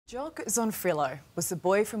Jock Zonfrillo was the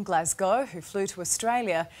boy from Glasgow who flew to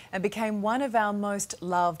Australia and became one of our most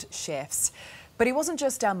loved chefs. But he wasn't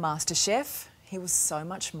just our master chef, he was so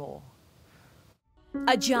much more.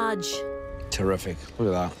 A judge. Terrific.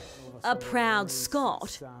 Look at that. A proud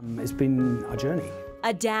Scot. It's been a journey.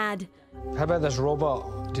 A dad. How about this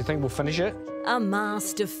robot? Do you think we'll finish it? A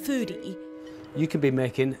master foodie. You could be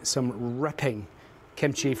making some ripping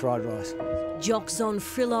kimchi fried rice. Jock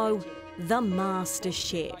Zonfrillo, the master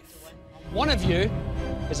chef. One of you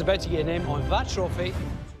is about to get a name on that trophy.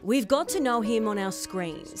 We've got to know him on our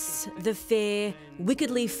screens. The fair,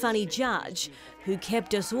 wickedly funny judge who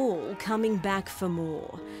kept us all coming back for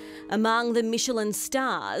more. Among the Michelin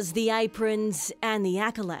stars, the aprons and the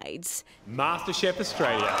accolades, MasterChef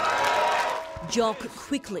Australia. Jock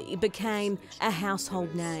quickly became a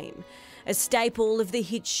household name. A staple of the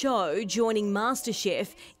hit show, joining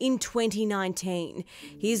MasterChef in 2019.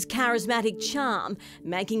 His charismatic charm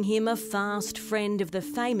making him a fast friend of the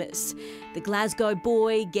famous. The Glasgow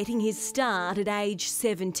boy getting his start at age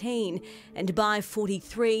 17, and by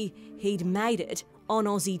 43, he'd made it on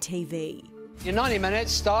Aussie TV. Your 90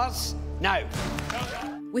 minutes starts now.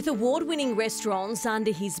 With award-winning restaurants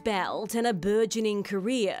under his belt and a burgeoning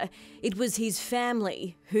career, it was his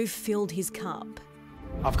family who filled his cup.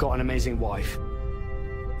 I've got an amazing wife.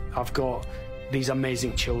 I've got these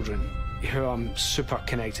amazing children who I'm super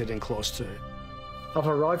connected and close to. I've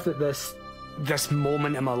arrived at this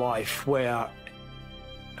moment in my life where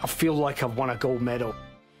I feel like I've won a gold medal.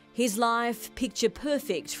 His life picture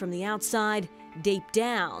perfect from the outside. Deep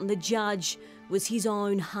down, the judge was his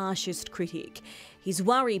own harshest critic. His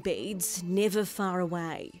worry beads never far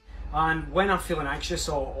away. And when I'm feeling anxious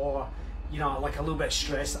or you know, like a little bit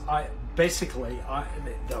stressed, they're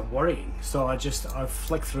worrying. So I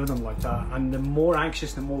flick through them like that. And the more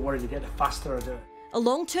anxious, the more worried you get, the faster I do it. A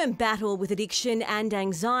long-term battle with addiction and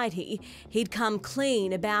anxiety he'd come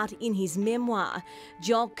clean about in his memoir,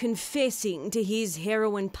 Jock confessing to his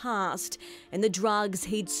heroin past and the drugs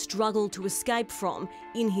he'd struggled to escape from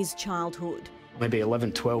in his childhood. Maybe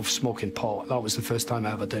 11, 12, smoking pot. That was the first time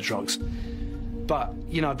I ever did drugs. But,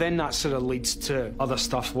 you know, then that sort of leads to other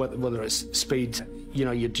stuff, whether it's speed, you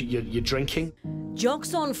know, you're drinking. Jock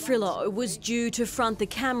Zonfrillo was due to front the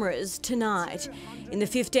cameras tonight in the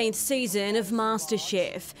 15th season of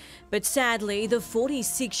MasterChef. But sadly, the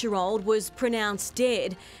 46-year-old was pronounced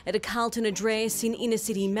dead at a Carlton address in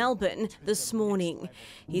inner-city Melbourne this morning.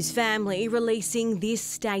 His family releasing this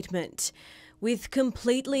statement. With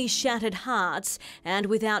completely shattered hearts and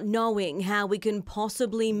without knowing how we can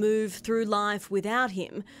possibly move through life without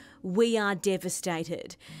him, we are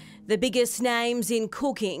devastated. The biggest names in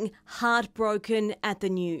cooking heartbroken at the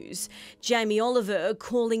news. Jamie Oliver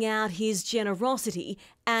calling out his generosity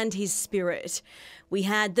and his spirit. We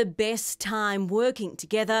had the best time working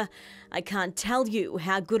together. I can't tell you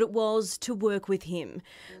how good it was to work with him.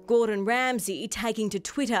 Gordon Ramsay taking to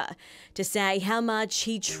Twitter to say how much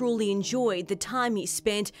he truly enjoyed the time he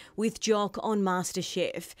spent with Jock on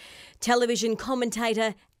MasterChef. Television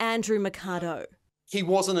commentator Andrew Mercado. He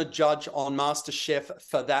wasn't a judge on MasterChef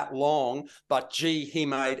for that long, but gee, he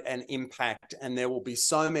made an impact, and there will be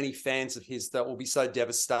so many fans of his that will be so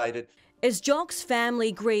devastated. As Jock's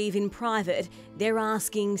family grieve in private, they're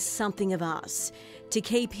asking something of us, to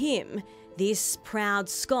keep him, this proud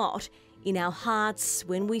Scot, in our hearts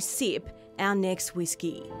when we sip our next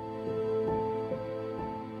whiskey.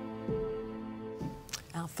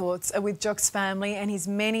 Our thoughts are with Jock's family and his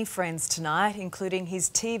many friends tonight, including his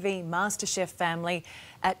TV MasterChef family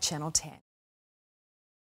at Channel 10.